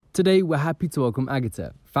Today, we're happy to welcome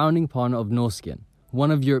Agate, founding partner of Norrsken,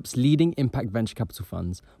 one of Europe's leading impact venture capital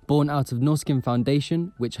funds, born out of Norrsken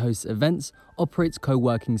Foundation, which hosts events, operates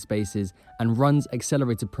co-working spaces, and runs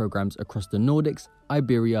accelerator programs across the Nordics,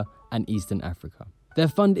 Iberia, and Eastern Africa. Their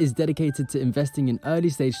fund is dedicated to investing in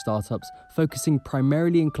early-stage startups, focusing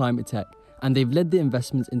primarily in climate tech, and they've led the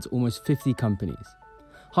investments into almost 50 companies.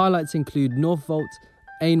 Highlights include Northvolt,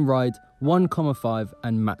 Einride, 1,5,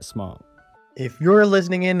 and Matt Smart. If you're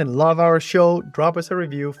listening in and love our show, drop us a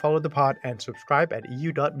review, follow the pod, and subscribe at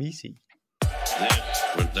EU.VC. This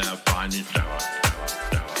was their finest hour.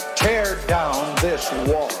 Tear down this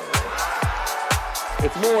wall.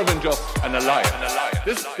 It's more than just an alliance.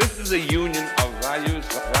 This is a union of values.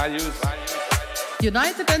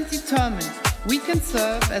 United and determined, we can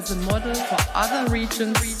serve as a model for other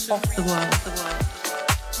regions of the world.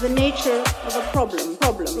 The nature of a problem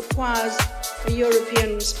requires a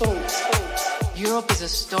European response. Europe is a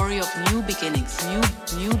story of new beginnings.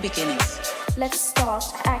 Let's start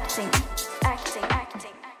acting.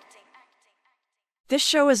 This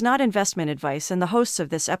show is not investment advice, and the hosts of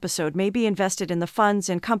this episode may be invested in the funds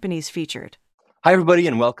and companies featured. Hi, everybody,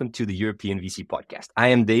 and welcome to the European VC podcast. I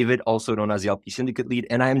am David, also known as the LP Syndicate Lead,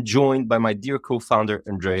 and I am joined by my dear co-founder,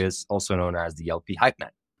 Andreas, also known as the LP Hype Man.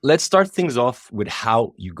 Let's start things off with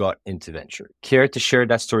how you got into venture. Care to share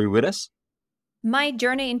that story with us? My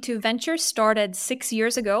journey into venture started 6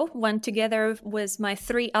 years ago when, together with my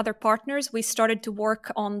 3 other partners, we started to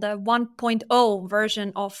work on the 1.0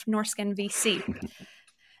 version of Norrsken VC.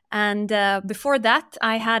 And before that,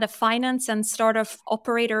 I had a finance and startup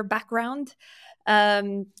operator background.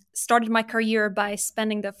 Started my career by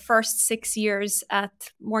spending the first 6 years at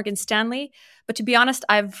Morgan Stanley. But to be honest,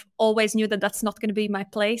 I've always knew that that's not going to be my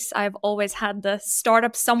place. I've always had the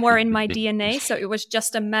startup somewhere in my DNA. So it was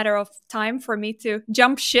just a matter of time for me to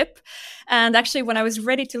jump ship. And actually, when I was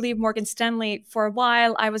ready to leave Morgan Stanley for a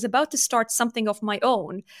while, I was about to start something of my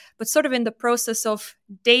own. But sort of in the process of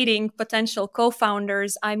dating potential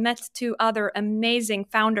co-founders, I met 2 other amazing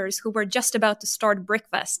founders who were just about to start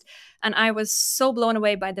Brickfest. And I was so blown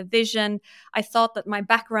away by the vision. I thought that my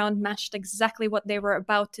background matched exactly what they were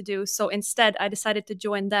about to do. So instead, I decided to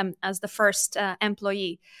join them as the first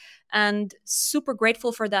employee. And super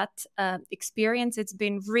grateful for that experience. It's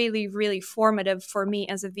been really, really formative for me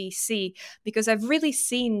as a VC because I've really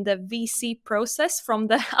seen the VC process from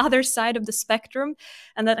the other side of the spectrum.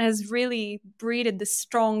 And that has really breeded this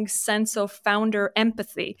strong sense of founder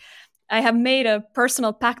empathy. I have made a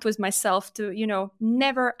personal pact with myself to,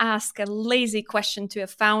 never ask a lazy question to a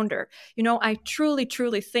founder. I truly,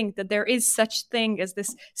 truly think that there is such thing as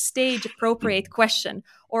this stage appropriate question,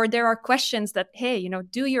 or there are questions that, hey,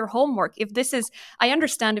 do your homework. If this is, I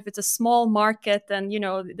understand if it's a small market and,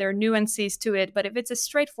 there are nuances to it, but if it's a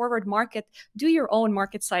straightforward market, do your own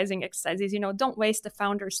market sizing exercises. Don't waste the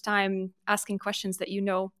founder's time asking questions that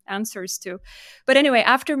answers to. But anyway,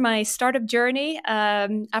 after my startup journey,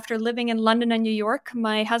 after living in London and New York,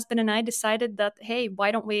 my husband and I decided that, hey, why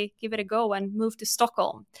don't we give it a go and move to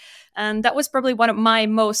Stockholm? And that was probably one of my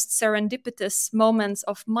most serendipitous moments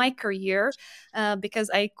of my career because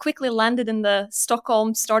I quickly landed in the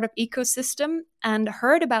Stockholm startup ecosystem and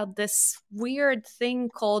heard about this weird thing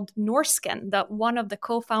called Norrsken that one of the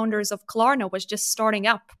co-founders of Klarna was just starting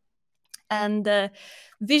up. And the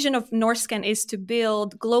vision of Norrsken is to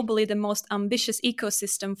build globally the most ambitious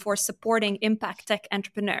ecosystem for supporting impact tech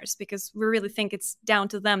entrepreneurs, because we really think it's down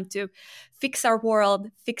to them to fix our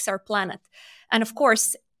world, fix our planet. And of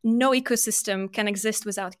course, no ecosystem can exist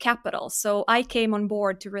without capital. So I came on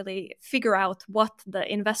board to really figure out what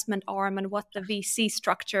the investment arm and what the VC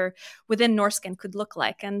structure within Norrsken could look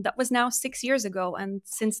like. And that was now 6 years ago. And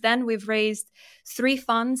since then, we've raised 3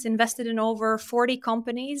 funds, invested in over 40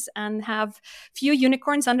 companies, and have few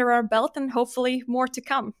unicorns under our belt and hopefully more to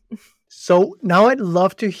come. So now I'd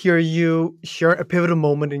love to hear you share a pivotal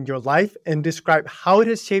moment in your life and describe how it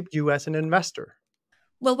has shaped you as an investor.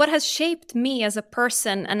 Well, what has shaped me as a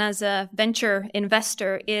person and as a venture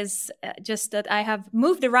investor is just that I have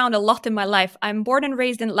moved around a lot in my life. I'm born and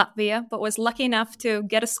raised in Latvia, but was lucky enough to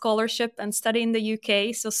get a scholarship and study in the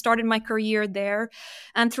UK. So started my career there.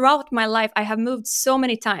 And throughout my life, I have moved so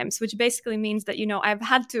many times, which basically means that, I've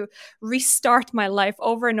had to restart my life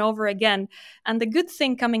over and over again. And the good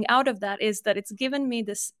thing coming out of that is that it's given me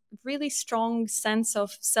this really strong sense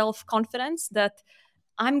of self-confidence that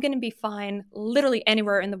I'm going to be fine literally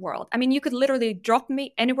anywhere in the world. I mean, you could literally drop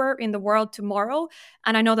me anywhere in the world tomorrow,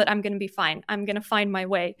 and I know that I'm going to be fine. I'm going to find my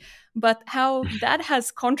way. But how that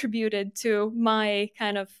has contributed to my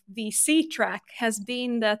kind of VC track has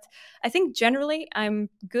been that I think generally I'm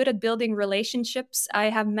good at building relationships. I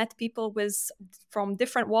have met people from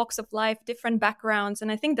different walks of life, different backgrounds,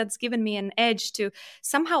 and I think that's given me an edge to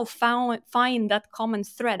somehow find that common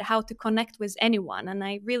thread, how to connect with anyone. And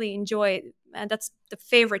I really enjoy, and that's the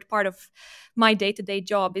favorite part of my day-to-day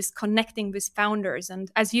job, is connecting with founders. And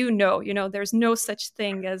as you know, there's no such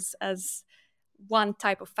thing as one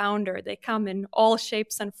type of founder. They come in all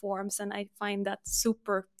shapes and forms, and I find that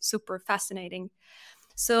super, super fascinating.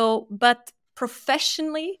 So, but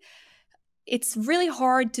professionally, it's really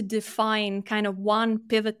hard to define kind of one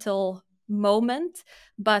pivotal moment.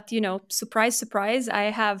 But, surprise, surprise, I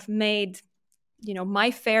have made my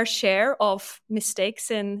fair share of mistakes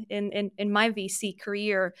in my VC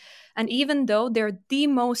career. And even though they're the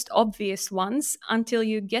most obvious ones, until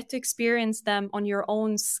you get to experience them on your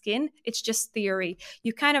own skin, it's just theory.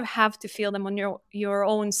 You kind of have to feel them on your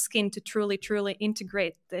own skin to truly, truly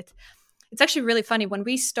integrate it. It's actually really funny. When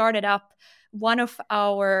we started up, one of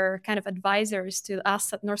our kind of advisors to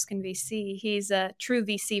us at Norrsken VC, he's a true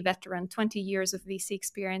VC veteran, 20 years of VC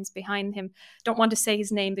experience behind him. Don't want to say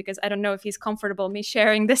his name because I don't know if he's comfortable me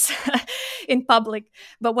sharing this in public.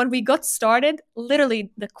 But when we got started,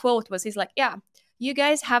 literally the quote was, he's like, yeah, you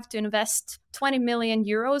guys have to invest 20 million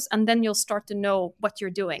euros and then you'll start to know what you're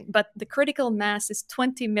doing. But the critical mass is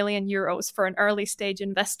 20 million euros for an early stage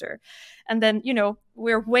investor. And then,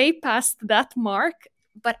 we're way past that mark.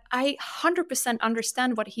 But I 100%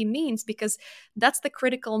 understand what he means, because that's the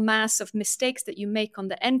critical mass of mistakes that you make on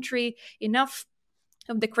the entry, enough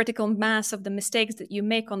of the critical mass of the mistakes that you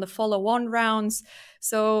make on the follow-on rounds.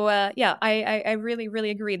 So I really, really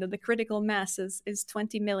agree that the critical mass is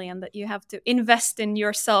 20 million that you have to invest in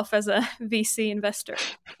yourself as a VC investor.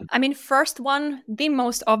 I mean, first one, the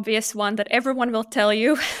most obvious one that everyone will tell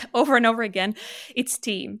you over and over again, it's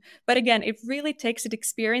team. But again, it really takes it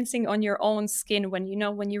experiencing on your own skin when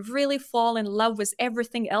you really fall in love with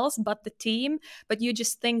everything else but the team, but you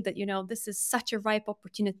just think that, this is such a ripe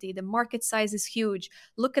opportunity. The market size is huge.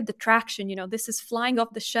 Look at the traction, this is flying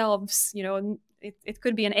off the shelves, it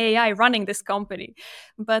could be an AI running this company,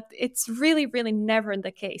 but it's really, really never the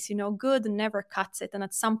case. Good never cuts it. And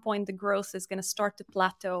at some point the growth is going to start to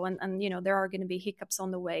plateau and there are going to be hiccups on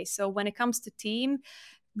the way. So when it comes to team,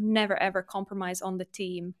 never, ever compromise on the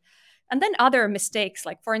team. And then other mistakes,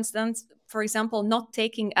 like for example, not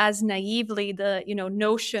taking as naively the,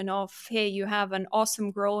 notion of, hey, you have an awesome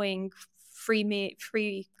growing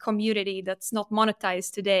free community that's not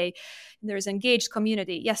monetized today. There's engaged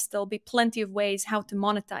community. Yes, there'll be plenty of ways how to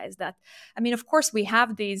monetize that. I mean, of course, we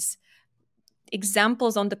have these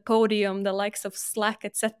examples on the podium, the likes of Slack,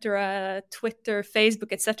 etc., Twitter,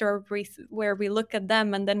 Facebook, etc., where we look at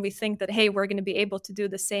them and then we think that, hey, we're going to be able to do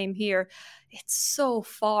the same here. It's so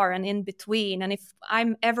far and in between. And if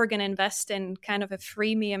I'm ever going to invest in kind of a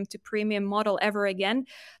freemium to premium model ever again,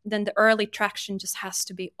 then the early traction just has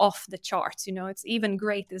to be off the charts. It's even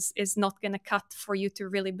great is not going to cut for you to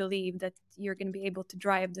really believe that you're going to be able to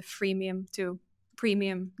drive the freemium to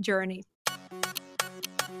premium journey.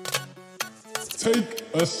 Take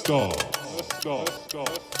a star.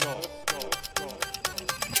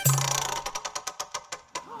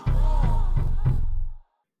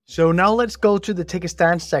 So now let's go to the Take a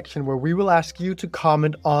Stand section, where we will ask you to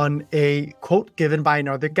comment on a quote given by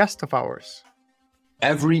another guest of ours.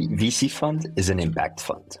 Every VC fund is an impact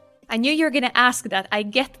fund. I knew you were going to ask that. I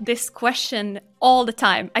get this question all the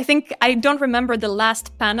time. I don't remember the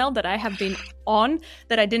last panel that I have been on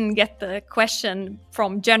that I didn't get the question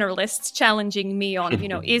from generalists challenging me on,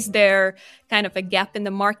 is there kind of a gap in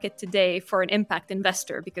the market today for an impact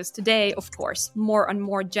investor? Because today, of course, more and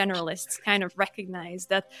more generalists kind of recognize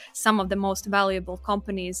that some of the most valuable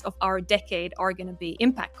companies of our decade are going to be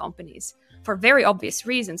impact companies. For very obvious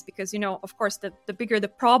reasons, because, of course, the bigger the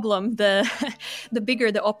problem, the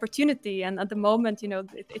bigger the opportunity. And at the moment,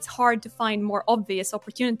 it's hard to find more obvious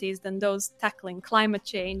opportunities than those tackling climate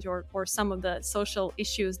change or some of the social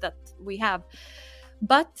issues that we have.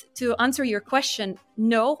 But to answer your question,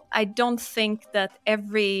 no, I don't think that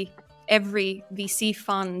every VC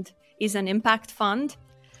fund is an impact fund.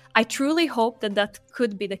 I truly hope that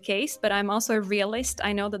could be the case, but I'm also a realist.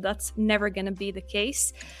 I know that that's never going to be the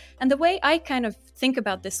case. And the way I kind of think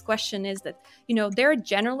about this question is that, there are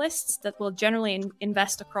generalists that will generally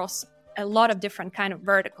invest across a lot of different kind of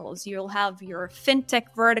verticals. You'll have your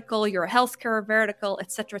fintech vertical, your healthcare vertical,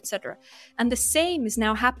 etc., etc. And the same is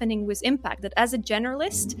now happening with impact, that as a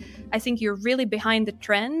generalist, I think you're really behind the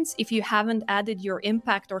trends. If you haven't added your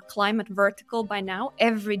impact or climate vertical by now,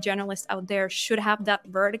 every generalist out there should have that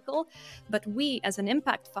vertical. But we, as an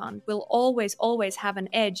impact fund, will always have an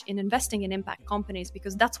edge in investing in impact companies,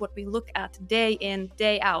 because that's what we look at day in,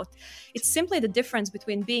 day out. It's simply the difference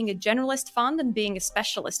between being a generalist fund and being a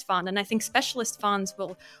specialist fund. And I think specialist funds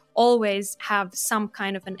will always have some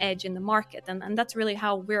kind of an edge in the market. And that's really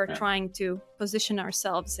how we're trying to position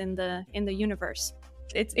ourselves in the universe.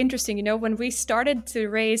 It's interesting, when we started to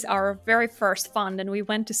raise our very first fund and we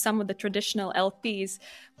went to some of the traditional LPs,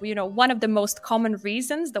 one of the most common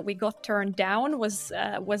reasons that we got turned down was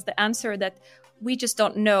the answer that we just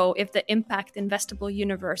don't know if the impact investable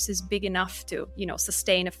universe is big enough to,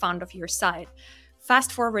 sustain a fund of your size.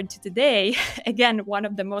 Fast forward to today, again, one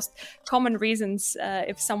of the most common reasons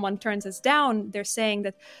if someone turns us down, they're saying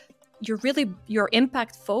that your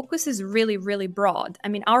impact focus is really, really broad. I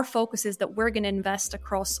mean, our focus is that we're going to invest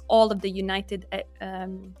across all of the United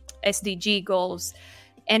SDG goals: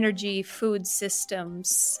 energy, food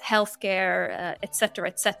systems, healthcare, etc.,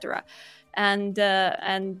 etc. And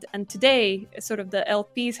today, sort of the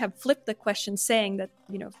LPs have flipped the question, saying that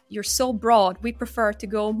you're so broad, we prefer to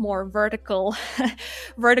go more vertical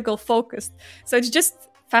focused. So it's just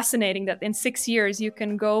fascinating that in 6 years you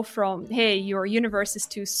can go from, hey, your universe is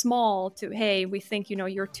too small, to, hey, we think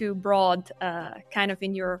you're too broad, kind of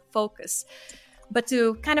in your focus. But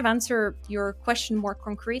to kind of answer your question more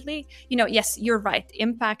concretely, yes, you're right.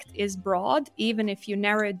 Impact is broad. Even if you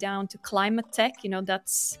narrow it down to climate tech,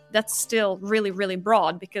 that's still really, really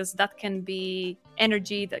broad, because that can be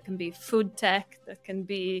energy, that can be food tech, that can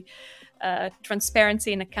be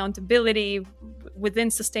transparency and accountability within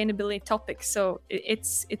sustainability topics. So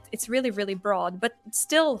it's really, really broad. But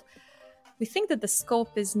still, we think that the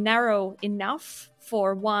scope is narrow enough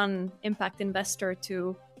for one impact investor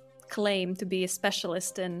to claim to be a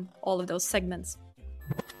specialist in all of those segments.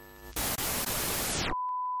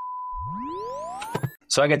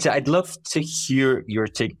 So Agate, I'd love to hear your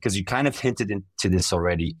take, because you kind of hinted into this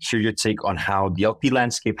already, hear your take on how the LP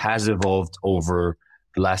landscape has evolved over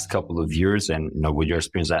the last couple of years. And with your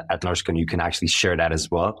experience at Norrsken, you can actually share that as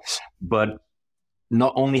well. But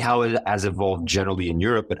not only how it has evolved generally in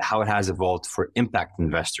Europe, but how it has evolved for impact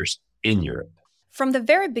investors in Europe. From the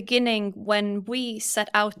very beginning, when we set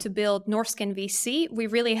out to build Norrsken VC, we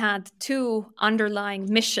really had two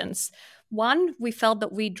underlying missions. One, we felt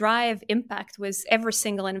that we drive impact with every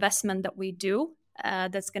single investment that we do,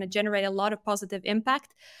 that's going to generate a lot of positive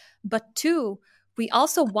impact. But two, we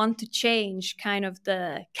also want to change kind of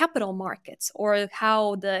the capital markets, or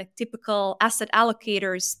how the typical asset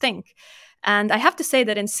allocators think. And I have to say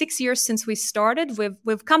that in 6 years since we started,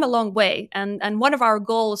 we've come a long way. And one of our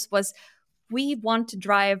goals was, we want to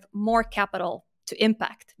drive more capital to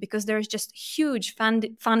impact, because there's just huge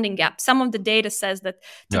funding gap. Some of the data says that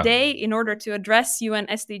today, in order to address UN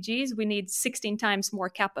SDGs, we need 16 times more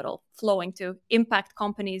capital flowing to impact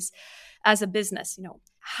companies as a business.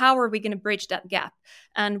 How are we going to bridge that gap?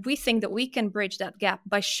 And we think that we can bridge that gap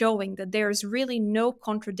by showing that there's really no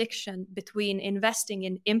contradiction between investing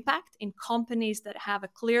in impact in companies that have a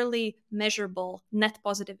clearly measurable net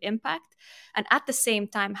positive impact, and at the same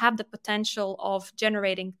time have the potential of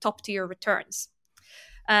generating top-tier returns.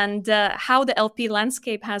 And how the LP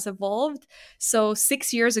landscape has evolved. So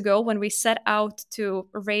 6 years ago, when we set out to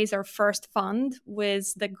raise our first fund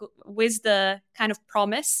with the kind of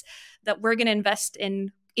promise that we're going to invest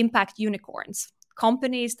in impact unicorns,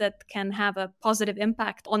 companies that can have a positive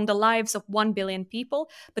impact on the lives of 1 billion people,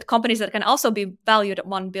 but companies that can also be valued at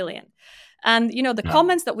 1 billion. And, the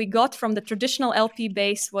comments that we got from the traditional LP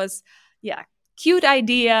base was, cute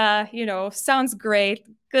idea, sounds great.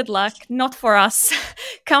 Good luck. Not for us.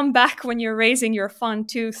 Come back when you're raising your fund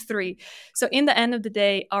 2, 3. So in the end of the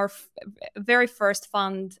day, our very first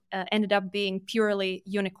fund ended up being purely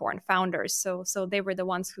unicorn founders. So they were the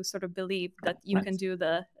ones who sort of believed that you can do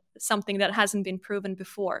something that hasn't been proven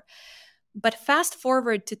before. But fast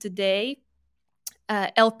forward to today,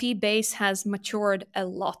 LP base has matured a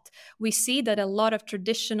lot. We see that a lot of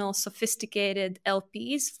traditional, sophisticated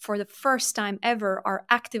LPs, for the first time ever, are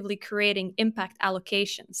actively creating impact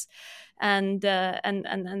allocations, and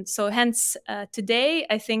so hence today,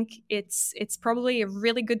 I think it's probably a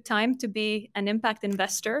really good time to be an impact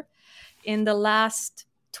investor. In the last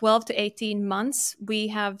 12 to 18 months, we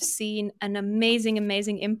have seen an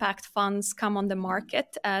amazing impact funds come on the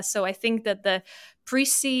market. So I think that the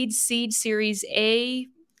pre-seed, seed, Series A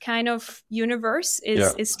kind of universe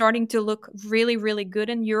is starting to look really, really good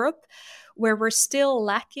in Europe. Where we're still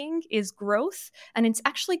lacking is growth. And it's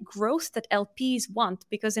actually growth that LPs want,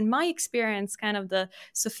 because in my experience, kind of the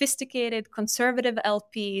sophisticated conservative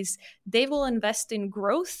LPs, they will invest in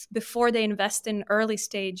growth before they invest in early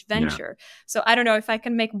stage venture. So I don't know if I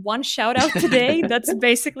can make one shout out today. That's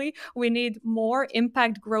basically, we need more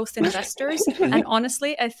impact growth investors. And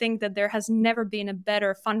honestly, I think that there has never been a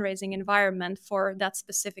better fundraising environment for that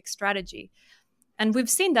specific strategy. And we've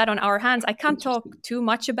seen that on our hands. I can't talk too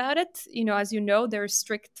much about it. As you know, there are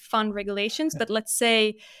strict fund regulations. But let's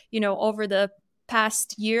say, over the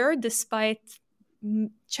past year, despite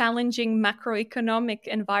challenging macroeconomic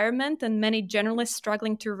environment and many generalists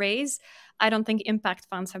struggling to raise, I don't think impact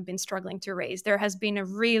funds have been struggling to raise. There has been a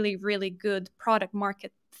really, really good product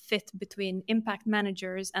market fit between impact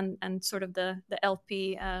managers and sort of the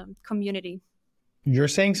LP community. You're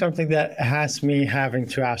saying something that has me having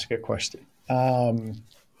to ask a question.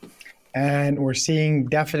 And we're seeing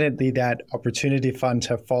definitely that opportunity funds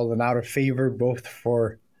have fallen out of favor, both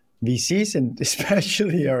for VCs and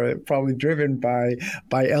especially are probably driven by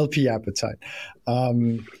LP appetite.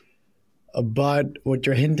 But what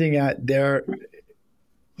you're hinting at there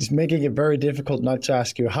is making it very difficult not to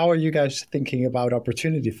ask you, how are you guys thinking about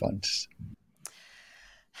opportunity funds?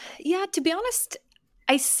 Yeah, to be honest,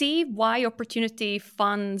 I see why opportunity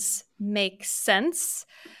funds make sense.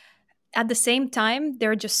 At the same time,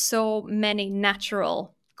 there are just so many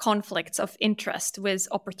natural conflicts of interest with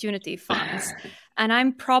opportunity funds. And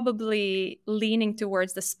I'm probably leaning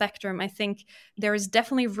towards the spectrum. I think there is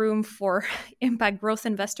definitely room for impact growth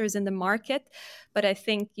investors in the market. But I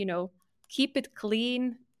think, keep it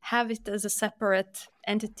clean, have it as a separate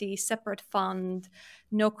entity, separate fund,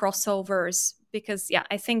 no crossovers. Because,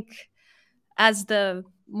 I think as the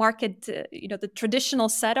market, the traditional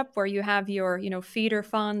setup where you have your, feeder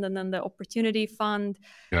fund and then the opportunity fund,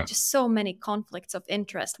 just so many conflicts of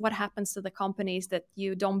interest. What happens to the companies that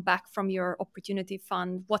you don't back from your opportunity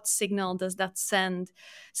fund? What signal does that send?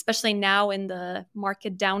 Especially now in the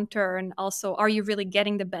market downturn. Also, are you really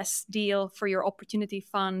getting the best deal for your opportunity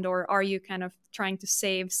fund, or are you kind of trying to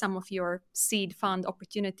save some of your seed fund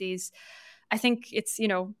opportunities? I think it's,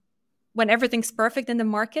 when everything's perfect in the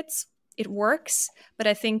markets, it works. But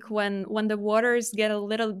I think when the waters get a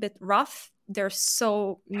little bit rough, there's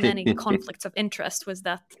so many conflicts of interest with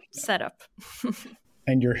that setup.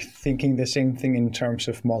 And you're thinking the same thing in terms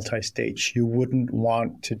of multi-stage. You wouldn't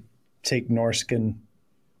want to take Norrsken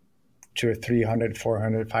to a 300,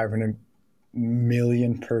 400, 500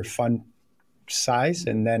 million per fund size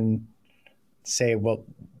and then say, well,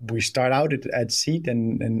 we start out at seed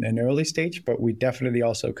and early stage, but we definitely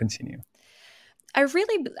also continue.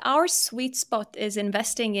 Our sweet spot is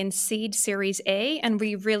investing in seed Series A, and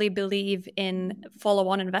we really believe in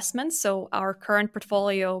follow-on investments. So our current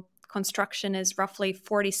portfolio construction is roughly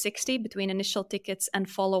 40-60 between initial tickets and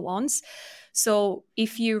follow-ons. So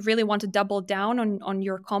if you really want to double down on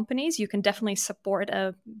your companies, you can definitely support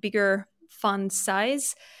a bigger fund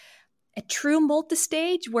size. A true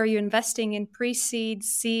multi-stage where you're investing in pre-seed,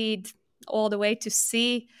 seed, all the way to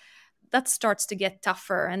C, that starts to get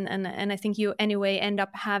tougher. And I think you anyway end up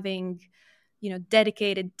having,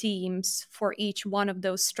 dedicated teams for each one of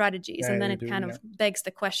those strategies. And then it kind of begs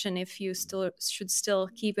the question if you should still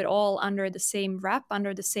keep it all under the same wrap,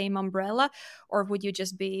 under the same umbrella, or would you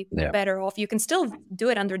just be better off? You can still do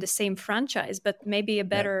it under the same franchise, but maybe a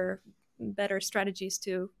better strategies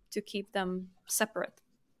to keep them separate.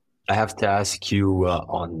 I have to ask you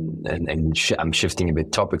I'm shifting a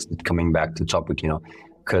bit topics, but coming back to topic,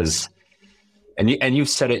 because and you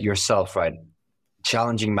said it yourself, right?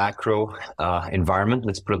 Challenging macro environment,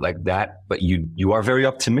 let's put it like that. But you are very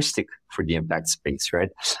optimistic for the impact space, right?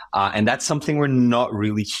 And that's something we're not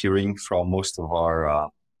really hearing from most of our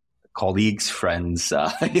colleagues, friends,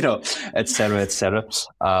 et cetera, et cetera.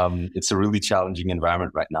 It's a really challenging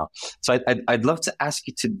environment right now. So I'd love to ask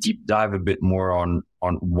you to deep dive a bit more on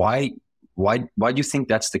why do you think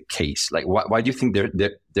that's the case? Like, why do you think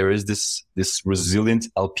there is this resilient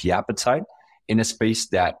LP appetite in a space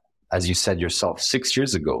that, as you said yourself, 6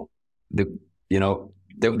 years ago,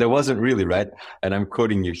 there wasn't really, right? And I'm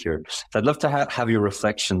quoting you here. So I'd love to have your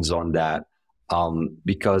reflections on that,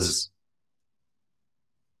 because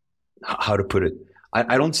how to put it?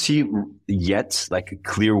 I don't see yet like a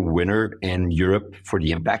clear winner in Europe for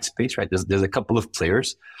the impact space, right? There's a couple of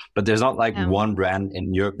players, but there's not like one brand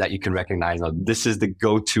in Europe that you can recognize. This is the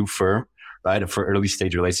go-to firm, right? For early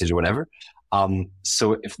stage, or late stage, or whatever.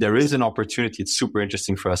 So if there is an opportunity, it's super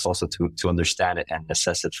interesting for us also to understand it and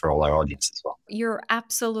assess it for all our audience as well. You're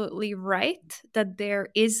absolutely right that there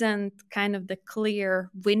isn't kind of the clear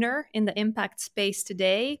winner in the impact space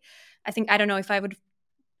today. I don't know if I would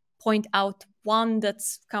point out one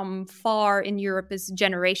that's come far in Europe is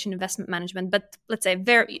generation investment management, but let's say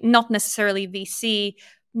not necessarily VC,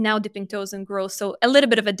 now dipping toes in growth. So a little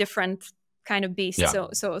bit of a different kind of beast. Yeah.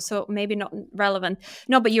 So maybe not relevant.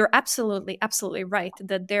 No, but you're absolutely right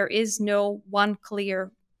that there is no one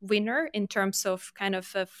clear winner in terms of kind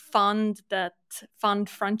of a fund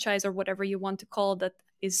franchise or whatever you want to call that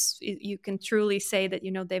is you can truly say that,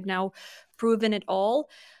 they've now proven it all.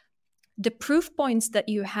 The proof points that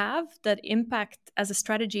you have that impact as a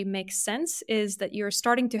strategy makes sense is that you're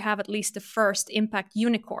starting to have at least the first impact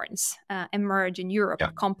unicorns emerge in Europe.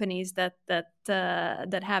 Yeah. Companies that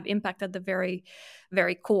have impact at the very,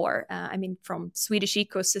 very core. From Swedish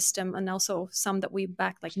ecosystem and also some that we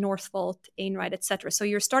back like Northvolt, Einride, etc. So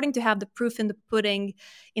you're starting to have the proof in the pudding,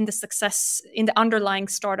 in the underlying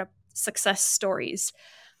startup success stories.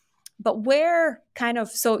 But where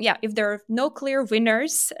if there are no clear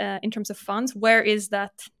winners in terms of funds, where is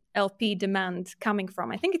that LP demand coming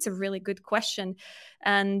from? I think it's a really good question.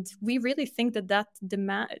 And we really think that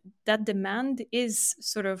demand is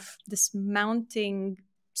sort of this mounting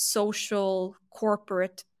social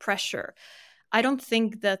corporate pressure. I don't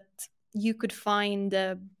think that you could find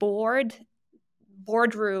a boardroom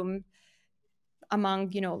among,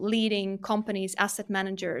 leading companies, asset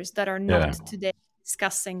managers that are not today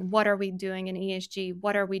discussing what are we doing in ESG,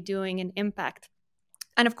 what are we doing in impact.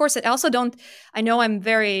 And of course, I know I'm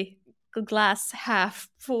very glass half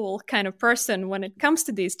full kind of person when it comes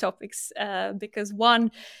to these topics, because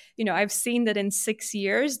one, I've seen that in 6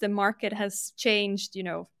 years, the market has changed,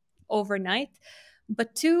 overnight.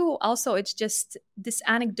 But two, also, it's just this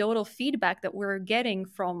anecdotal feedback that we're getting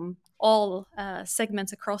from all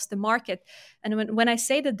segments across the market. And when I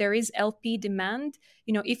say that there is LP demand,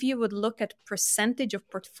 if you would look at percentage of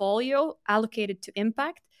portfolio allocated to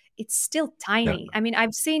impact, it's still tiny. Yeah.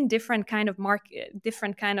 I've seen different kind of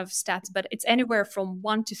stats, but it's anywhere from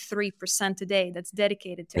 1% to 3% today that's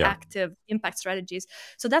dedicated to active impact strategies.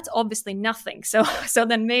 So that's obviously nothing. So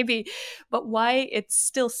then maybe, but why it's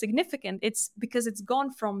still significant? It's because it's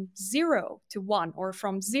gone from 0 to 1 or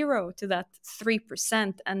from 0 to that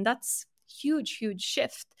 3%, and that's huge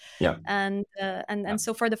shift. Yeah. And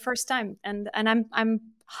so for the first time, and I'm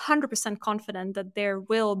 100% confident that there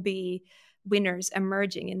will be winners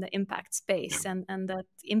emerging in the impact space, and that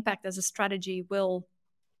impact as a strategy will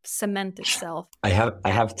cement itself. I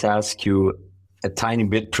have to ask you a tiny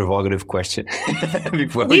bit provocative question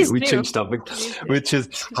before we change topic, which is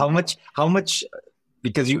how much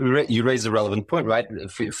because you raise a relevant point, right?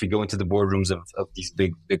 If we go into the boardrooms of these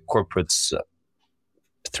big corporates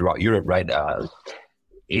throughout Europe, right?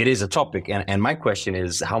 It is a topic, and my question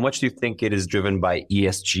is, how much do you think it is driven by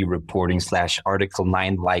ESG reporting / Article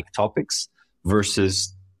 9 like topics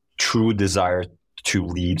versus true desire to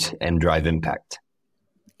lead and drive impact?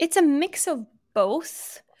 It's a mix of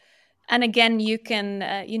both. And again, you can,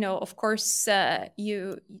 of course, there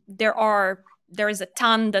is a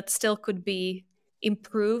ton that still could be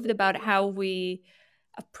improved about how we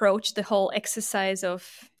approach the whole exercise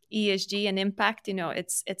of ESG and impact.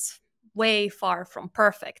 It's way far from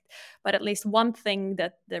perfect, but at least one thing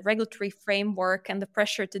that the regulatory framework and the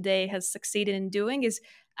pressure today has succeeded in doing is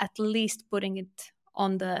at least putting it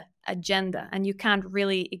on the agenda, and you can't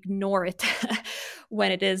really ignore it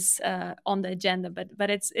when it is on the agenda. But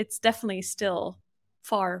it's definitely still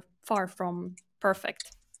far from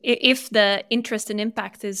perfect. If the interest in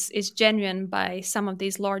impact is genuine by some of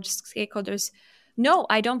these large stakeholders, no,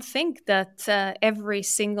 I don't think that every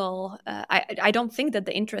single. I don't think that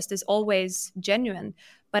the interest is always genuine,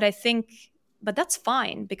 but that's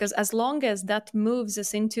fine, because as long as that moves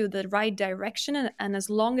us into the right direction, and as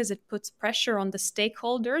long as it puts pressure on the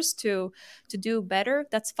stakeholders to do better,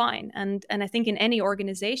 that's fine. And I think in any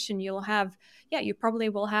organization you probably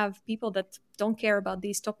will have people that don't care about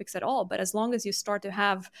these topics at all. But as long as you start to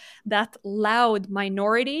have that loud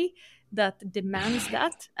minority that demands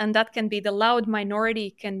that, and that can be the loud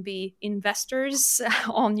minority, can be investors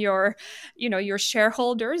on your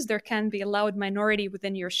shareholders. There can be a loud minority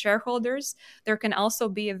within your shareholders. There can also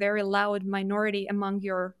be a very loud minority among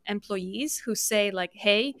your employees who say like,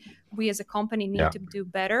 hey, we as a company need to do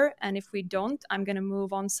better, and if we don't, I'm going to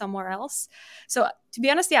move on somewhere else. So to be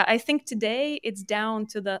honest, I think today it's down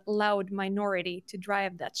to the loud minority to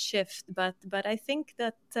drive that shift. But I think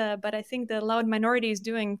the loud minority is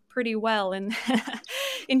doing pretty well in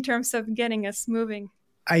in terms of getting us moving.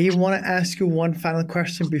 I want to ask you one final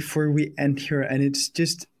question before we end here, and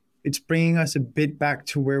it's bringing us a bit back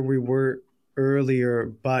to where we were earlier.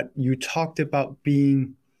 But you talked about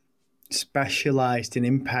being specialized in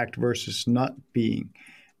impact versus not being.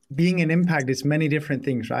 Being an impact is many different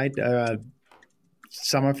things, right?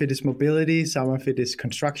 Some of it is mobility, some of it is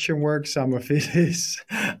construction work, some of it is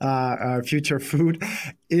future food.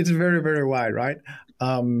 It's very, very wide, right?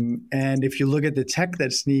 And if you look at the tech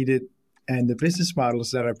that's needed and the business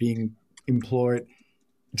models that are being employed,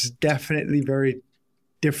 it's definitely very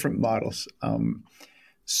different models.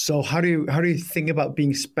 So how do you think about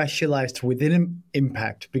being specialized within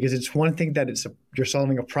impact? Because it's one thing that you're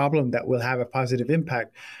solving a problem that will have a positive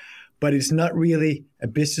impact, but it's not really a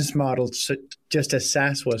business model just as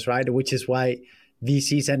SaaS was, right? Which is why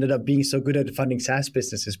VCs ended up being so good at funding SaaS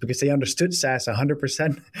businesses, because they understood SaaS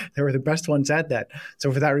 100%. They were the best ones at that.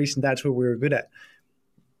 So for that reason, that's what we were good at.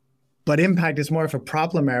 But impact is more of a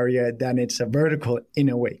problem area than it's a vertical in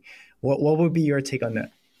a way. What would be your take on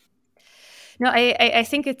that? No, I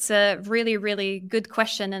think it's a really, really good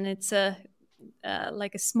question, and it's a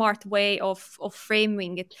like a smart way of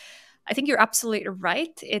framing it. I think you're absolutely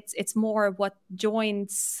right. It's more what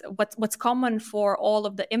joins what's common for all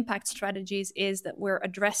of the impact strategies is that we're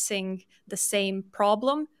addressing the same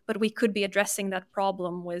problem, but we could be addressing that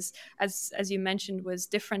problem with, as you mentioned, was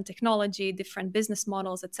different technology, different business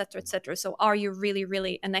models, et cetera, et cetera. So are you really,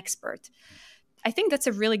 really an expert? I think that's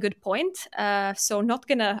a really good point. So not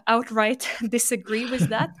going to outright disagree with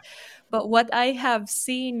that. But what I have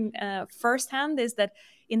seen firsthand is that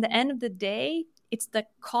in the end of the day, it's the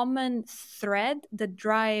common thread that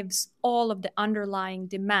drives all of the underlying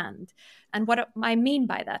demand. And what I mean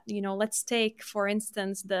by that, let's take, for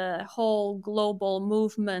instance, the whole global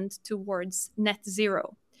movement towards net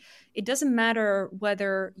zero. It doesn't matter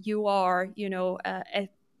whether you are, a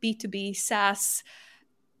B2B SaaS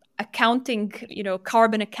accounting,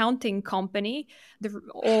 carbon accounting company,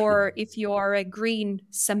 or if you are a green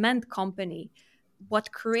cement company.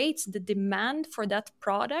 What creates the demand for that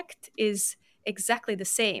product is exactly the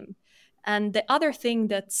same. And the other thing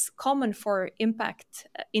that's common for impact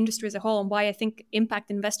industry as a whole, and why I think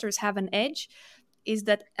impact investors have an edge, is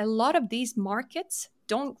that a lot of these markets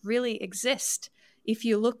don't really exist. If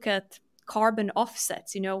you look at carbon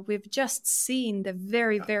offsets, we've just seen the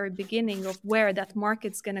very, very beginning of where that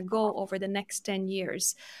market's going to go over the next 10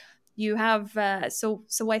 years. You have, so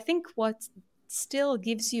I think what still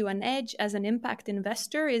gives you an edge as an impact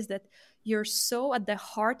investor is that you're so at the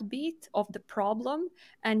heartbeat of the problem,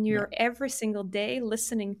 and you're every single day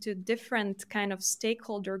listening to different kind of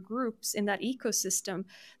stakeholder groups in that ecosystem,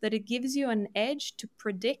 that it gives you an edge to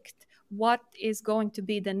predict what is going to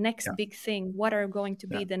be the next big thing, what are going to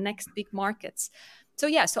be the next big markets. So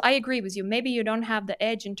I agree with you. Maybe you don't have the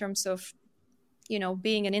edge in terms of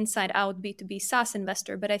being an inside-out B2B SaaS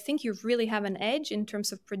investor, but I think you really have an edge in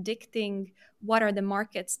terms of predicting what are the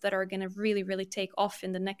markets that are going to really, really take off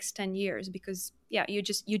in the next 10 years, because you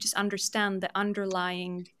just understand the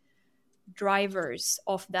underlying drivers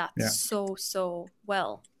of that so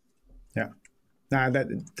well. Yeah. Now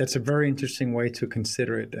that's a very interesting way to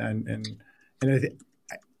consider it, and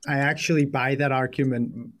I actually buy that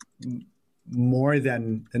argument more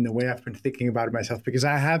than the way I've been thinking about it myself, because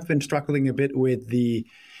I have been struggling a bit with the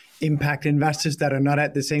impact investors that are not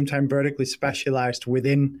at the same time vertically specialized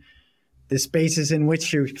within the spaces in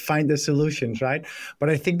which you find the solutions, right? But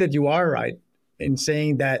I think that you are right in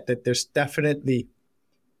saying that there's definitely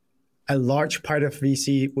a large part of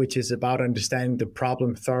VC which is about understanding the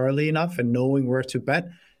problem thoroughly enough and knowing where to bet,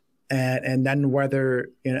 and then whether,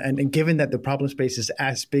 and given that the problem space is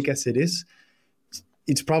as big as it is,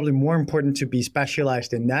 it's probably more important to be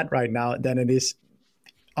specialized in that right now than it is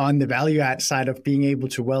on the value add side of being able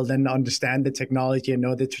to then understand the technology and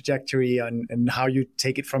know the trajectory and how you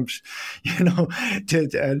take it from,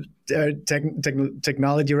 to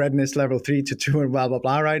technology readiness level 3 to 2 and blah, blah,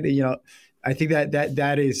 blah, right? I think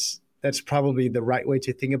that's probably the right way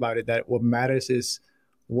to think about it, that what matters is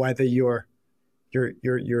whether you're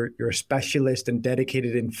a specialist and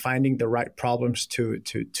dedicated in finding the right problems to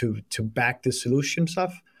back the solution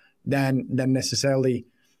stuff, than necessarily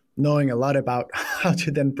knowing a lot about how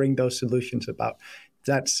to then bring those solutions about.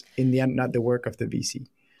 That's in the end not the work of the VC.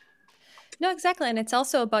 No, exactly. And it's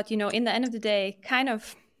also about, in the end of the day, kind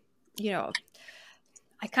of,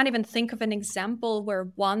 I can't even think of an example where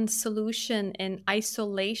one solution in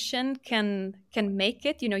isolation can make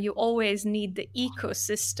it. You always need the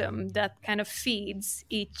ecosystem that kind of feeds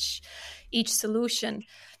each solution.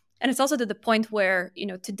 And it's also to the point where,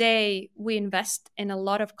 today we invest in a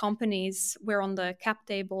lot of companies. We're on the cap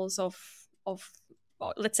tables of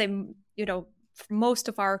let's say, most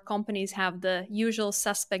of our companies have the usual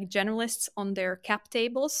suspect generalists on their cap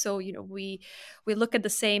tables. So, we look at the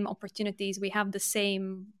same opportunities. We have the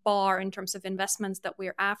same bar in terms of investments that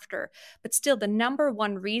we're after. But still, the number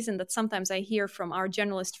one reason that sometimes I hear from our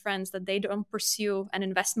generalist friends that they don't pursue an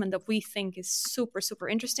investment that we think is super, super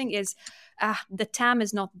interesting is the TAM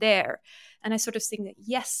is not there. And I sort of think that,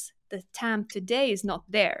 yes, the TAM today is not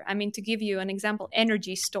there. I mean, to give you an example,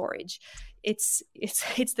 energy storage. It's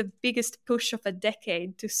the biggest push of a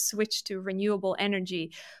decade to switch to renewable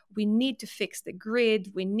energy. We need to fix the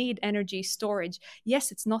grid. We need energy storage.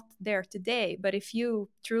 Yes, it's not there today, but if you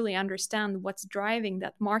truly understand what's driving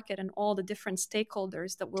that market and all the different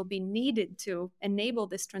stakeholders that will be needed to enable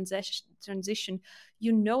this transition,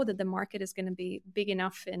 you know that the market is going to be big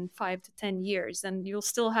enough in 5 to 10 years, and you'll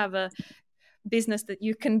still have a business that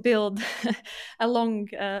you can build along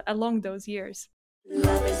those years.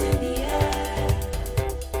 Love is in the air,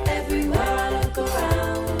 everywhere I look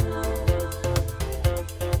around.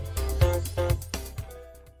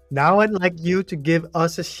 Now I'd like you to give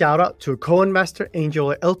us a shout out to a co-investor,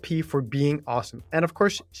 Angel, or LP for being awesome. And of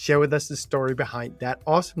course, share with us the story behind that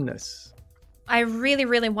awesomeness. I really,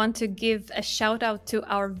 really want to give a shout out to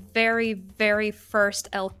our very, very first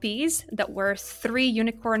LPs that were 3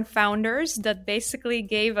 unicorn founders that basically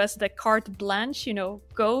gave us the carte blanche,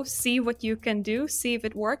 go see what you can do, see if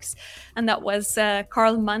it works. And that was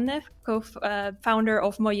Carl Manne, co-founder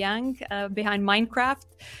of Mojang behind Minecraft,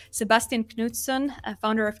 Sebastian Knutsson,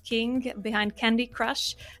 founder of King behind Candy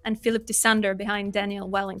Crush, and Philip Tisander behind Daniel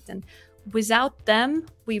Wellington. Without them,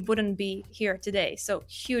 we wouldn't be here today. So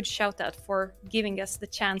huge shout out for giving us the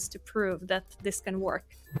chance to prove that this can work.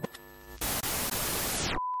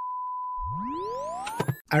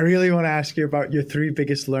 I really want to ask you about your 3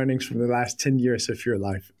 biggest learnings from the last 10 years of your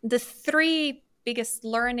life. The 3 biggest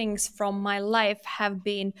learnings from my life have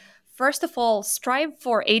been, first of all, strive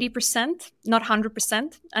for 80%, not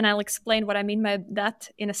 100%. And I'll explain what I mean by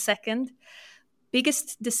that in a second.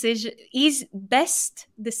 Best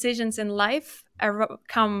decisions in life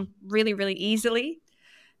come really, really easily.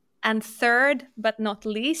 And third, but not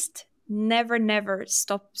least, never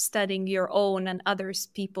stop studying your own and others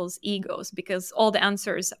people's egos, because all the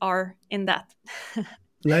answers are in that.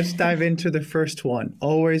 Let's dive into the first one.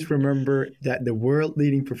 Always remember that the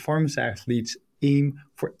world-leading performance athletes aim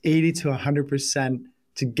for 80 to 100%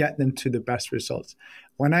 to get them to the best results.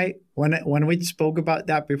 When we spoke about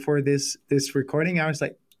that before this recording, I was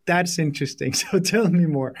like, that's interesting. So tell me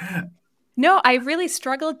more. No, I really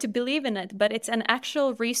struggled to believe in it, but it's an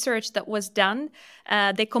actual research that was done.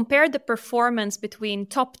 They compared the performance between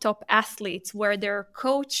top athletes, where their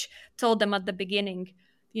coach told them at the beginning,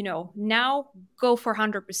 now go for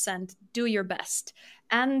 100%, do your best.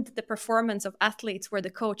 And the performance of athletes where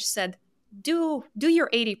the coach said, do your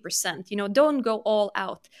 80%, don't go all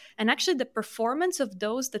out. And actually the performance of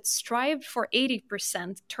those that strived for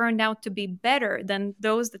 80% turned out to be better than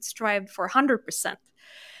those that strived for 100%.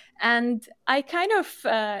 And I kind of,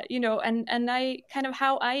 how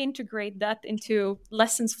I integrate that into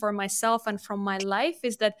lessons for myself and from my life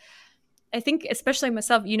is that I think, especially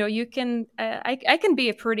myself, you can, I can be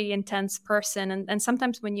a pretty intense person. And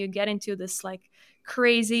sometimes when you get into this like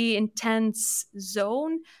crazy, intense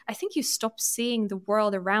zone, I think you stop seeing the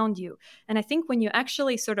world around you. And I think when you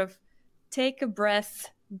actually sort of take a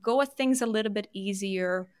breath, go at things a little bit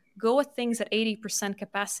easier, go at things at 80%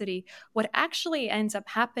 capacity, what actually ends up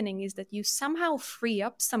happening is that you somehow free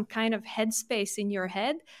up some kind of headspace in your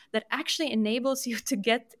head that actually enables you to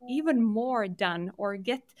get even more done or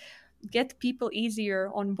get people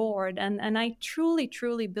easier on board. And I truly,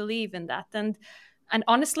 truly believe in that. And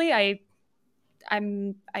honestly, I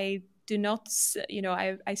do not,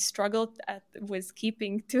 I struggled with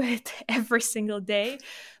keeping to it every single day,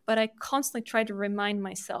 but I constantly try to remind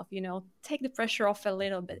myself, take the pressure off a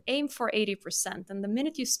little bit, aim for 80%. And the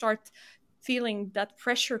minute you start feeling that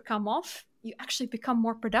pressure come off, you actually become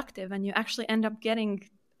more productive and you actually end up getting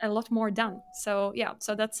a lot more done. So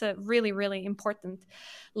that's a really, really important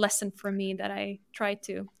lesson for me that I try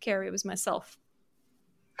to carry with myself.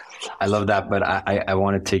 I love that, but I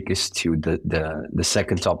want to take us to the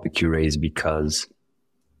second topic you raised, because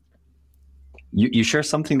you share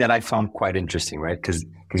something that I found quite interesting, right? Because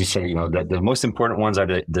you say that the most important ones are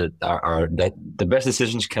that the best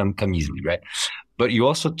decisions come easily, right? But you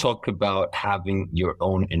also talk about having your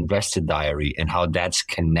own investor diary and how that's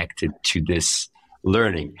connected to this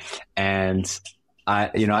learning. And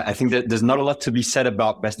I think that there's not a lot to be said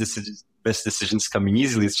about best decisions coming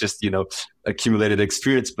easily. It's just, accumulated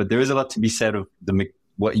experience, but there is a lot to be said of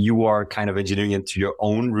what you are kind of engineering into your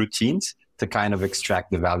own routines to kind of extract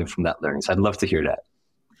the value from that learning. So I'd love to hear that.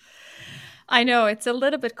 I know it's a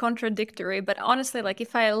little bit contradictory, but honestly, like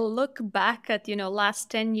if I look back at,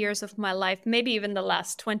 last 10 years of my life, maybe even the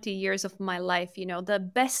last 20 years of my life,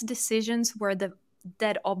 the best decisions were the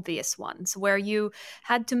dead obvious ones where you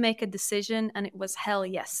had to make a decision and it was hell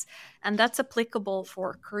yes. And that's applicable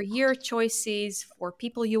for career choices, for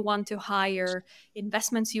people you want to hire,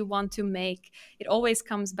 investments you want to make. It always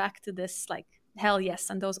comes back to this like hell yes.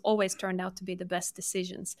 And those always turned out to be the best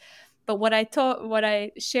decisions. But what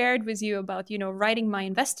I shared with you about, writing my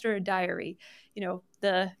investor diary,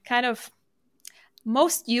 the kind of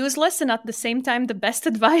most useless and at the same time the best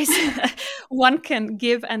advice one can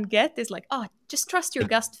give and get is like, just trust your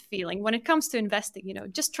gut feeling. When it comes to investing,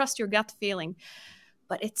 just trust your gut feeling.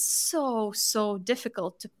 But it's so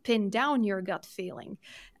difficult to pin down your gut feeling.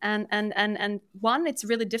 And one, it's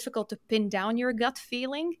really difficult to pin down your gut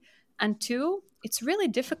feeling. And two, it's really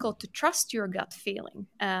difficult to trust your gut feeling.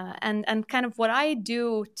 And kind of what I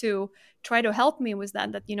do to try to help me was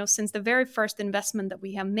that, since the very first investment that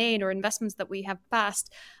we have made or investments that we have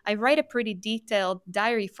passed, I write a pretty detailed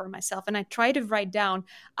diary for myself. And I try to write down,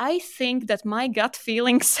 I think that my gut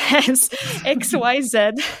feeling says X, Y,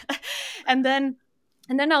 Z. And then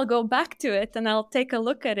I'll go back to it and I'll take a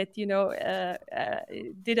look at it.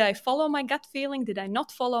 Did I follow my gut feeling? Did I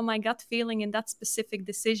not follow my gut feeling in that specific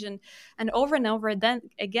decision? And over then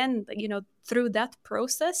again, through that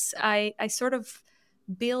process, I sort of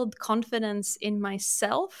build confidence in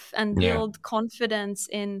myself and build confidence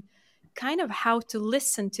in kind of how to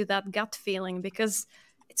listen to that gut feeling, because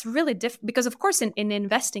it's really different. Because of course, in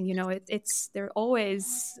investing, there are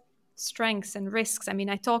always strengths and risks. I mean,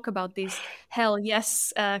 I talk about these hell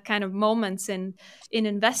yes kind of moments in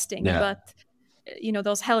investing, but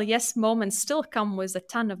those hell yes moments still come with a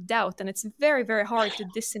ton of doubt, and it's very, very hard to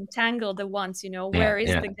disentangle the ones, where is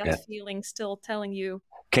the gut feeling still telling you.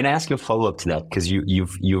 Can I ask you a follow-up to that? Because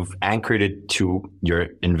you've anchored it to your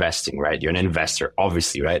investing, right? You're an investor,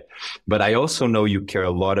 obviously, right? But I also know you care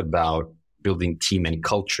a lot about building team and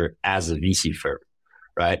culture as a VC firm,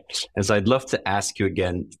 right? And so I'd love to ask you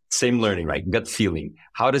again, same learning, right? Gut feeling.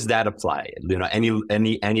 How does that apply?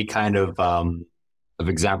 Any kind of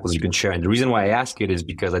examples you can share. And the reason why I ask it is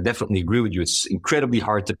because I definitely agree with you. It's incredibly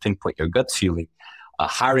hard to pinpoint your gut feeling.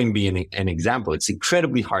 Hiring being an example, it's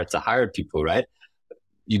incredibly hard to hire people, right?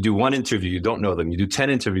 You do one interview, you don't know them. You do 10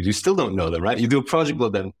 interviews, you still don't know them, right? You do a project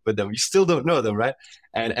with them, you still don't know them, right?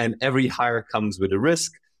 And every hire comes with a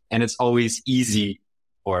risk, and it's always easy,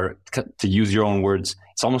 or to use your own words,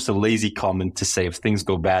 it's almost a lazy comment to say if things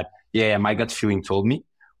go bad, my gut feeling told me.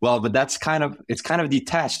 Well, but it's kind of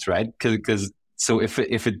detached, right? Because so if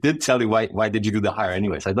it did tell you, why did you do the hire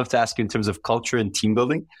anyways? I'd love to ask you in terms of culture and team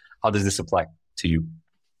building, how does this apply to you?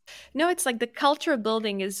 No, it's like the culture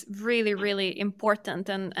building is really, really important.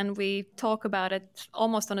 And we talk about it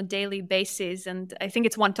almost on a daily basis. And I think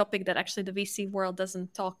it's one topic that actually the VC world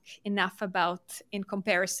doesn't talk enough about in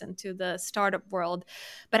comparison to the startup world.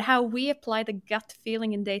 But how we apply the gut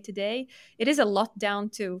feeling in day to day, it is a lot down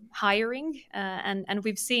to hiring. And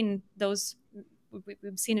we've seen those.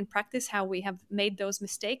 We've seen in practice how we have made those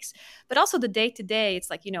mistakes, but also the day to day. It's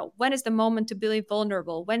like, when is the moment to be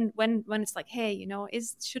vulnerable? When it's like, hey,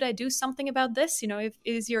 should I do something about this? If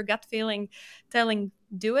is your gut feeling telling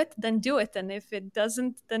do it, then do it, and if it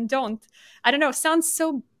doesn't, then don't. I don't know. Sounds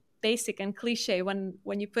so basic and cliche when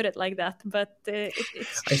you put it like that, but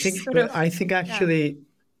it's. I think actually.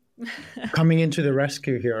 Coming into the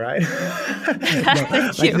rescue here, right?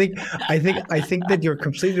 Thank you. I think that you're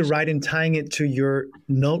completely right in tying it to your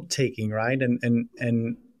note taking, right?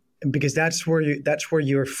 And because that's where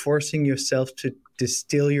you're forcing yourself to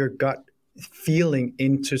distill your gut feeling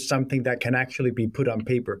into something that can actually be put on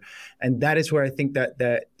paper, and that is where I think that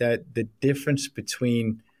the difference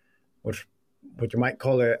between what you might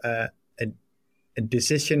call a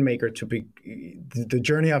decision maker to be the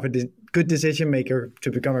journey of a good decision maker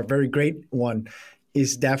to become a very great one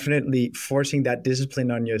is definitely forcing that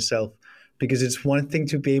discipline on yourself, because it's one thing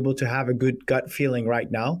to be able to have a good gut feeling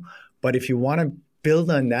right now, but if you want to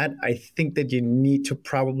build on that, I think that you need to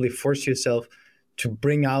probably force yourself to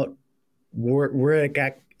bring out where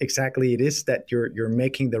exactly it is that you're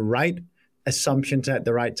making the right assumptions at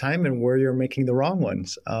the right time and where you're making the wrong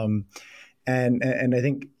ones. And I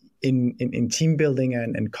think in team building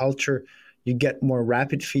and culture, you get more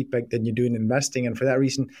rapid feedback than you do in investing. And for that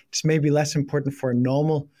reason, it's maybe less important for a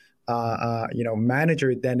normal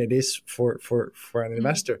manager than it is for an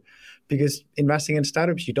investor. Because investing in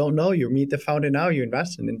startups, you don't know. You meet the founder now, you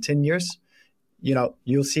invest, and in 10 years,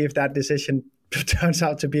 you'll see if that decision turns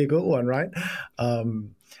out to be a good one, right?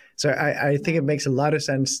 So I think it makes a lot of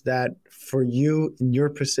sense that for you in your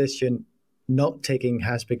position, note-taking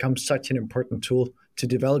has become such an important tool to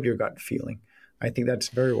develop your gut feeling. I think that's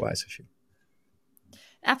very wise of you.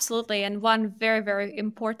 Absolutely. And one very, very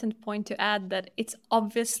important point to add, that it's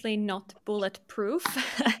obviously not bulletproof.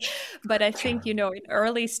 But I think, in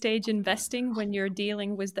early stage investing, when you're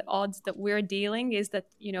dealing with the odds that we're dealing, is that,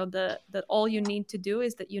 that all you need to do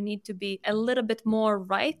is that you need to be a little bit more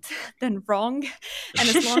right than wrong. And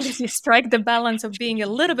as long as you strike the balance of being a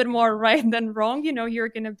little bit more right than wrong, you're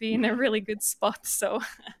going to be in a really good spot. So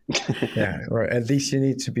yeah, or at least you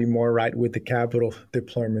need to be more right with the capital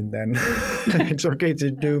deployment then. It's okay to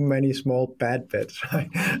do many small bad bets, right?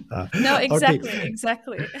 No,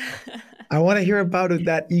 exactly. I want to hear about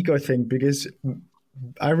that ego thing, because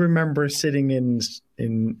I remember sitting in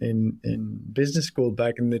business school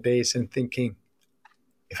back in the days and thinking,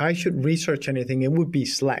 if I should research anything, it would be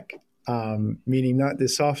Slack, meaning not the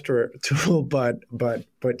software tool, but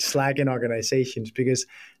Slack in organizations, because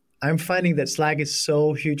I'm finding that Slack is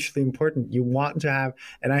so hugely important. You want to have,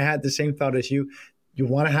 and I had the same thought as you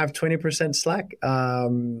want to have 20% Slack,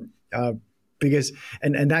 because,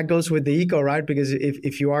 and that goes with the ego, right? Because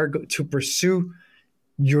if you are to pursue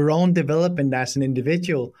your own development as an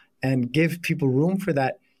individual and give people room for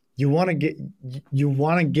that, you want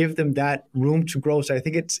to give them that room to grow. So I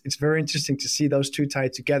think it's very interesting to see those two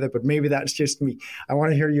tied together, but maybe that's just me. I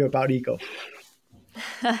want to hear you about ego.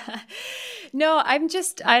 No, I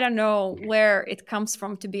don't know where it comes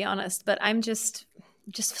from, to be honest, but I'm just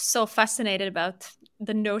so fascinated about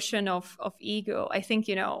the notion of ego. I think,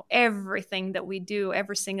 everything that we do,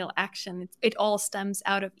 every single action, it all stems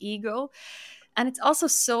out of ego. And it's also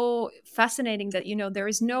so fascinating that, there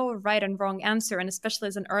is no right and wrong answer. And especially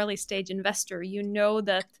as an early stage investor,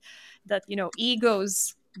 that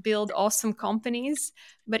egos build awesome companies,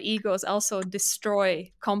 but egos also destroy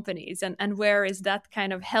companies. And where is that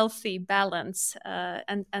kind of healthy balance,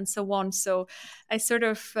 and so on. So I sort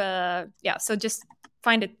of, so just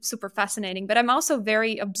find it super fascinating. But I'm also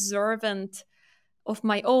very observant of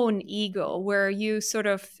my own ego, where you sort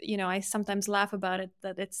of, I sometimes laugh about it,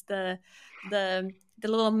 that it's the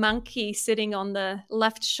little monkey sitting on the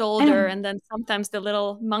left shoulder, and then sometimes the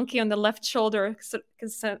little monkey on the left shoulder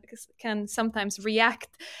can sometimes react,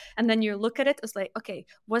 and then you look at it, it's like, okay,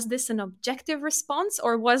 was this an objective response,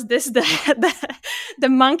 or was this the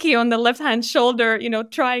monkey on the left hand shoulder,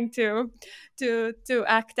 trying to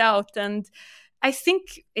act out? And I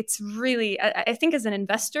think I think as an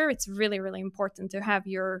investor, it's really, really important to have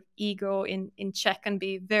your ego in check and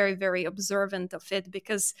be very, very observant of it,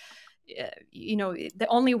 because, the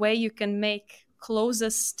only way you can make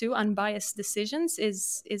closest to unbiased decisions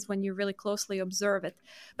is when you really closely observe it.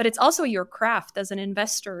 But it's also your craft as an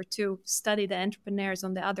investor to study the entrepreneurs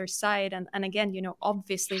on the other side. And again,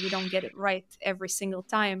 obviously we don't get it right every single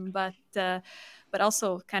time, but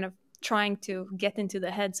also kind of trying to get into the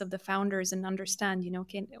heads of the founders and understand,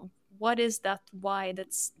 what is that why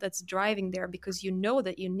that's driving there, because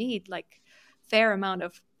that you need like fair amount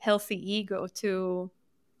of healthy ego to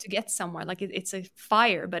get somewhere. Like it's a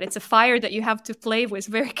fire, but it's a fire that you have to play with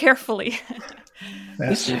very carefully.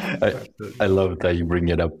 I love that you bring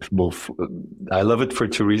it up. Both, I love it for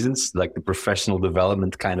two reasons, like the professional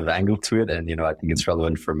development kind of angle to it, and I think it's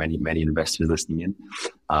relevant for many investors listening in.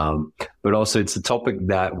 But also, it's a topic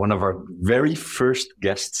that one of our very first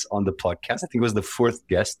guests on the podcast, I think it was the fourth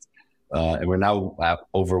guest, and we're now at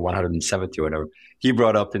over 170 or whatever. He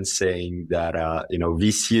brought up in saying that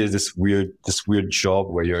VC is this weird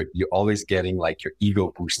job where you're always getting like your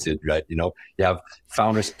ego boosted, right? You have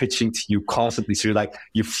founders pitching to you constantly, so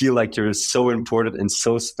you feel like you're so important and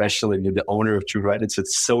so special, and you're the owner of True, right? So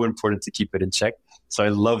it's so important to keep it in check. So I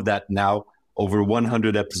love that now, over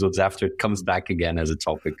 100 episodes after, it comes back again as a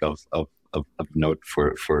topic of note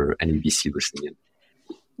for any VC listening in.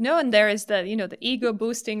 No, and there is the ego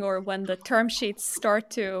boosting, or when the term sheets start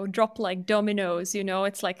to drop like dominoes,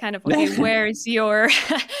 it's like kind of, okay, where's your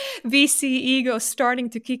VC ego starting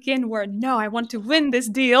to kick in, where no, I want to win this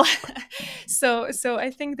deal. So I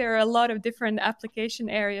think there are a lot of different application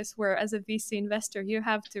areas where as a VC investor, you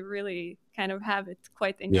have to really kind of have it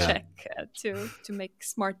quite in check to make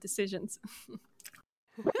smart decisions.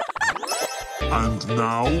 And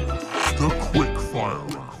now, the quick fire.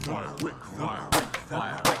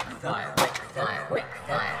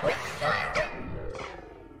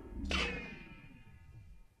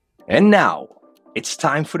 And now, it's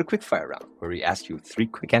time for the quickfire round, where we ask you 3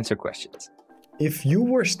 quick answer questions. If you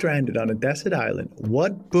were stranded on a desert island,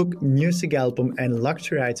 what book, music album, and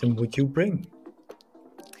luxury item would you bring?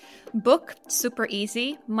 Book, super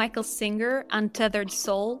easy. Michael Singer, Untethered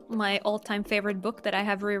Soul, my all-time favorite book that I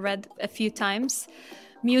have reread a few times.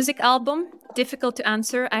 Music album, difficult to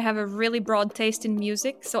answer. I have a really broad taste in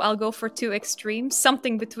music, so I'll go for two extremes.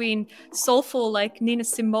 Something between soulful like Nina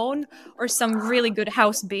Simone or some really good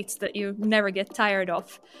house beats that you never get tired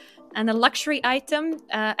of. And a luxury item,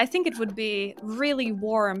 I think it would be really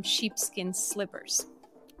warm sheepskin slippers.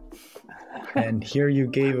 And here you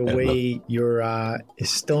gave away your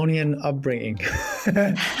Estonian upbringing.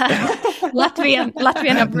 Latvian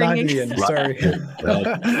upbringing. Latvian, sorry.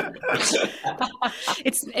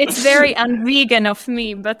 It's very un-vegan of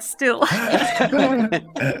me, but still.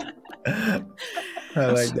 I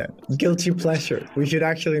like that. Guilty pleasure. We should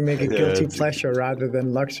actually make a guilty pleasure rather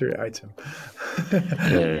than luxury item.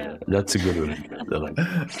 Yeah, that's a good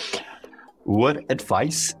one. What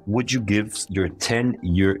advice would you give your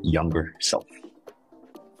 10-year younger self?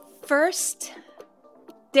 First,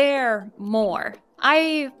 dare more.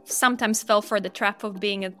 I sometimes fell for the trap of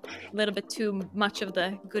being a little bit too much of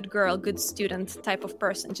the good girl, good student type of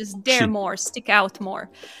person. Just dare more, stick out more.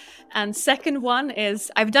 And second one is,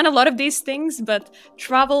 I've done a lot of these things, but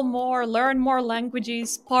travel more, learn more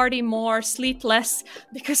languages, party more, sleep less,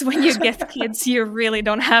 because when you get kids, you really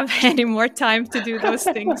don't have any more time to do those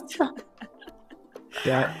things.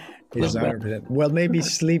 That is 100%. Well, maybe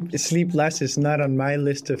sleep less is not on my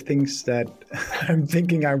list of things that I'm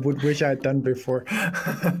thinking I would wish I'd done before.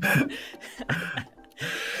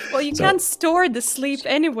 Well, you can't store the sleep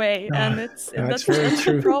anyway, and that's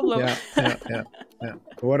the problem. Yeah.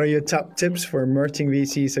 What are your top tips for emerging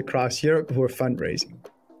VCs across Europe who are fundraising?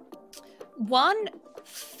 One,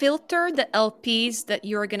 filter the LPs that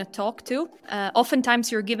you're going to talk to.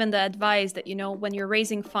 Oftentimes you're given the advice that, when you're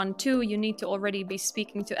raising fund 2, you need to already be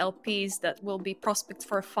speaking to LPs that will be prospects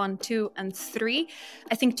for fund 2 and 3.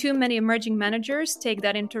 I think too many emerging managers take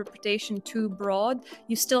that interpretation too broad.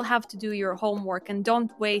 You still have to do your homework and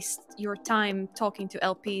don't waste your time talking to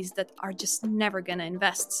LPs that are just never going to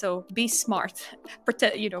invest. So be smart,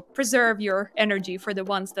 preserve your energy for the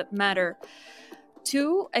ones that matter.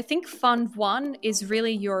 2, I think Fund 1 is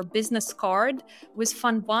really your business card. With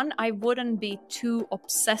Fund 1, I wouldn't be too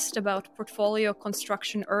obsessed about portfolio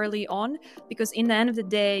construction early on, because in the end of the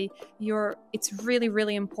day, it's really,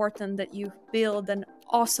 really important that you build an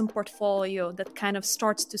awesome portfolio that kind of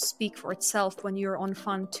starts to speak for itself when you're on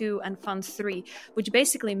Fund 2 and Fund 3, which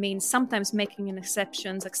basically means sometimes making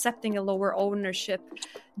exceptions, accepting a lower ownership,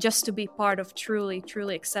 just to be part of truly,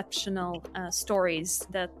 truly exceptional stories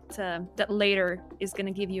that later is going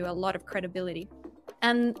to give you a lot of credibility.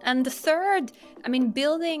 And the third,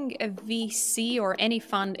 building a VC or any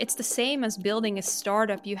fund, it's the same as building a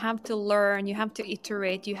startup. You have to learn, you have to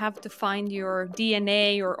iterate, you have to find your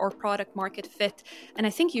DNA or product market fit. And I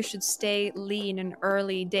think you should stay lean in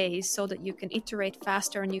early days so that you can iterate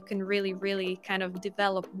faster and you can really, really kind of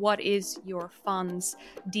develop what is your fund's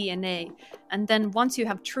DNA. And then once you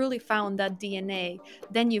have truly found that DNA,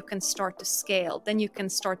 then you can start to scale. Then you can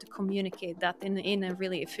start to communicate that in a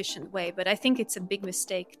really efficient way. But I think it's a big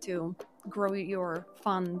mistake to grow your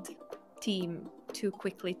fund team too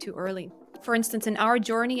quickly, too early. For instance, in our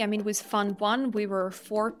journey, with Fund 1, we were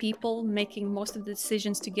 4 people making most of the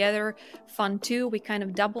decisions together. Fund 2, we kind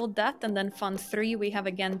of doubled that. And then Fund 3, we have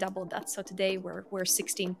again doubled that. So today we're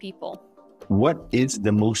 16 people. What is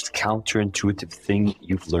the most counterintuitive thing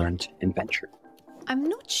you've learned in venture? I'm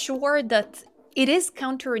not sure that it is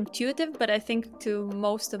counterintuitive, but I think to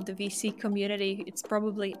most of the VC community, it's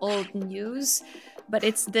probably old news. But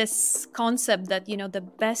it's this concept that, the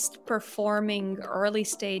best performing early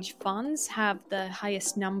stage funds have the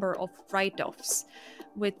highest number of write-offs,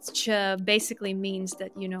 which basically means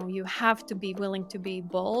that, you have to be willing to be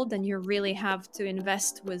bold and you really have to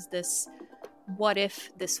invest with this what if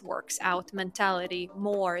this works out mentality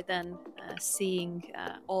more than seeing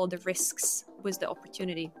all the risks with the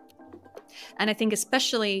opportunity. And I think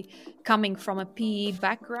especially coming from a PE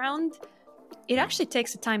background, it actually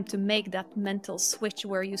takes time to make that mental switch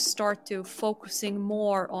where you start to focusing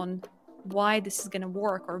more on why this is going to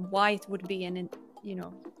work or why it would be an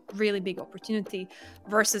really big opportunity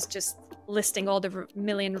versus just listing all the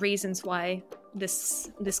million reasons why this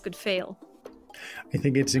could fail. I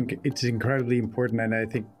think it's incredibly important, and I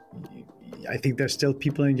think there's still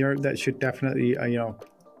people in Europe that should definitely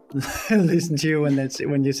listen to you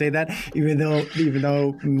when you say that, even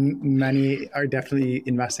though many are definitely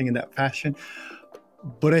investing in that fashion.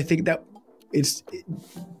 But I think that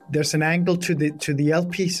there's an angle to the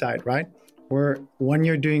LP side, right? Where when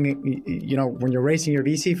you're doing, when you're raising your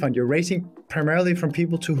VC fund, you're raising primarily from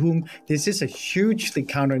people to whom this is a hugely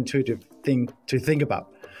counterintuitive thing to think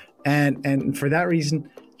about. And for that reason,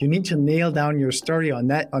 you need to nail down your story on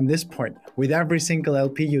this point with every single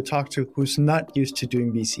LP you talk to who's not used to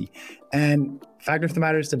doing VC. And fact of the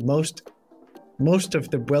matter is that most most of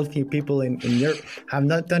the wealthy people in Europe have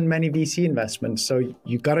not done many VC investments. So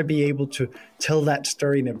you got to be able to tell that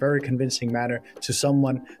story in a very convincing manner to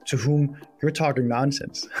someone to whom you're talking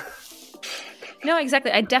nonsense. No,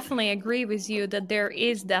 exactly. I definitely agree with you that there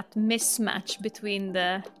is that mismatch between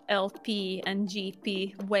the LP and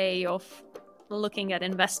GP way of looking at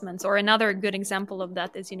investments. Or another good example of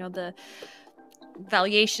that is, the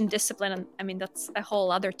valuation discipline. And I mean, that's a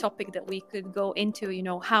whole other topic that we could go into,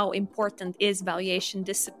 how important is valuation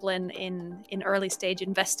discipline in early stage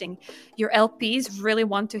investing. Your LPs really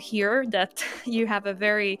want to hear that you have a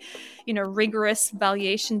very, rigorous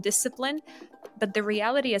valuation discipline. But the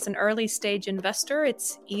reality as an early stage investor,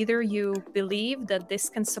 it's either you believe that this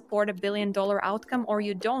can support $1 billion outcome or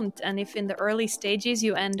you don't. And if in the early stages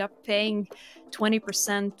you end up paying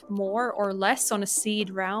 20% more or less on a seed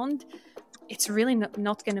round, it's really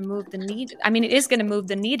not going to move the needle. I mean, it is going to move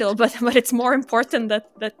the needle, but it's more important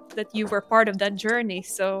that you were part of that journey.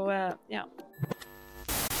 So, yeah.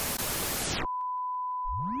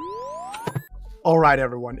 All right,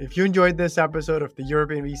 everyone. If you enjoyed this episode of the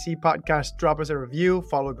European VC podcast, drop us a review,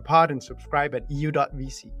 follow the pod, and subscribe at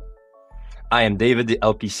EU.VC. I am David, the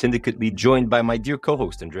LP Syndicate Lead, joined by my dear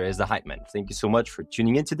co-host, Andreas, the Hype Man. Thank you so much for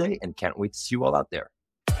tuning in today and can't wait to see you all out there.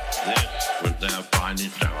 This was their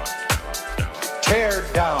finest hour. Tear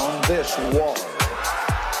down this wall.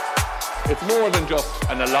 It's more than just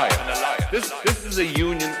an alliance. This is a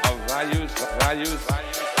union of values.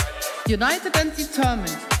 United and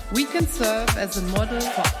determined, we can serve as a model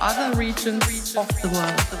for other regions of the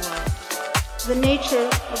world. The nature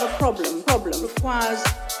of a problem requires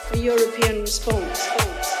a European response.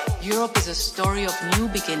 Europe is a story of new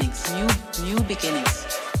beginnings. New beginnings.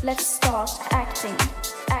 Let's start acting.